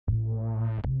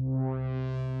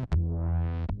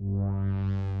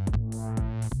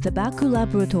The Bakuu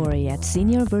Laboratory at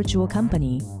Senior Virtual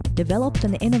Company developed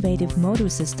an innovative motor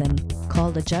system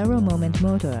called the Gyro-Moment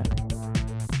Motor.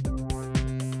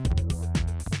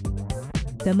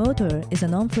 The motor is a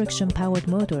non-friction powered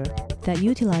motor that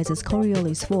utilizes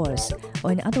Coriolis Force,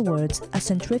 or in other words, a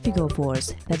centrifugal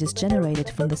force that is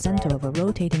generated from the center of a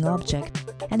rotating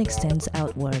object and extends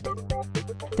outward.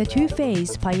 The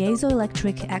two-phase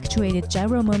piezoelectric actuated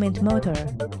gyro-moment motor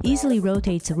easily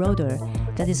rotates a rotor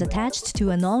that is attached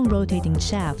to a non-rotating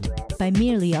shaft by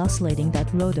merely oscillating that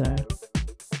rotor.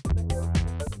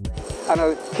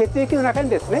 血液の中に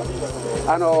ですね、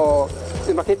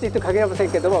血液と限りませ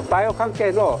んけども、バイオ関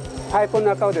係のパイプの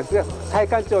中をですね、体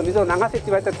感値を水を流せって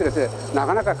言われたってですね、な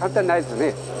かなか簡単ないです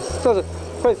ね。そうです。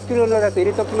これスクリューのやつ入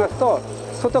れておきますと、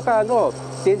外からの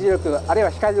電磁力あるい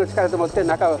は光の力でもって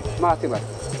中を回っていま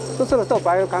す。そうすると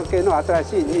バイオ関係の新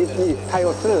しいニーズに対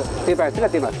応するデバイスが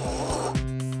出ます。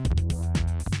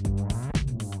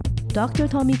Dr.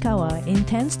 Tomikawa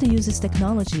intends to use this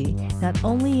technology not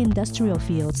only in industrial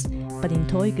fields but in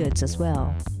toy goods as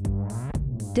well.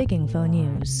 Dig Info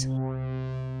News.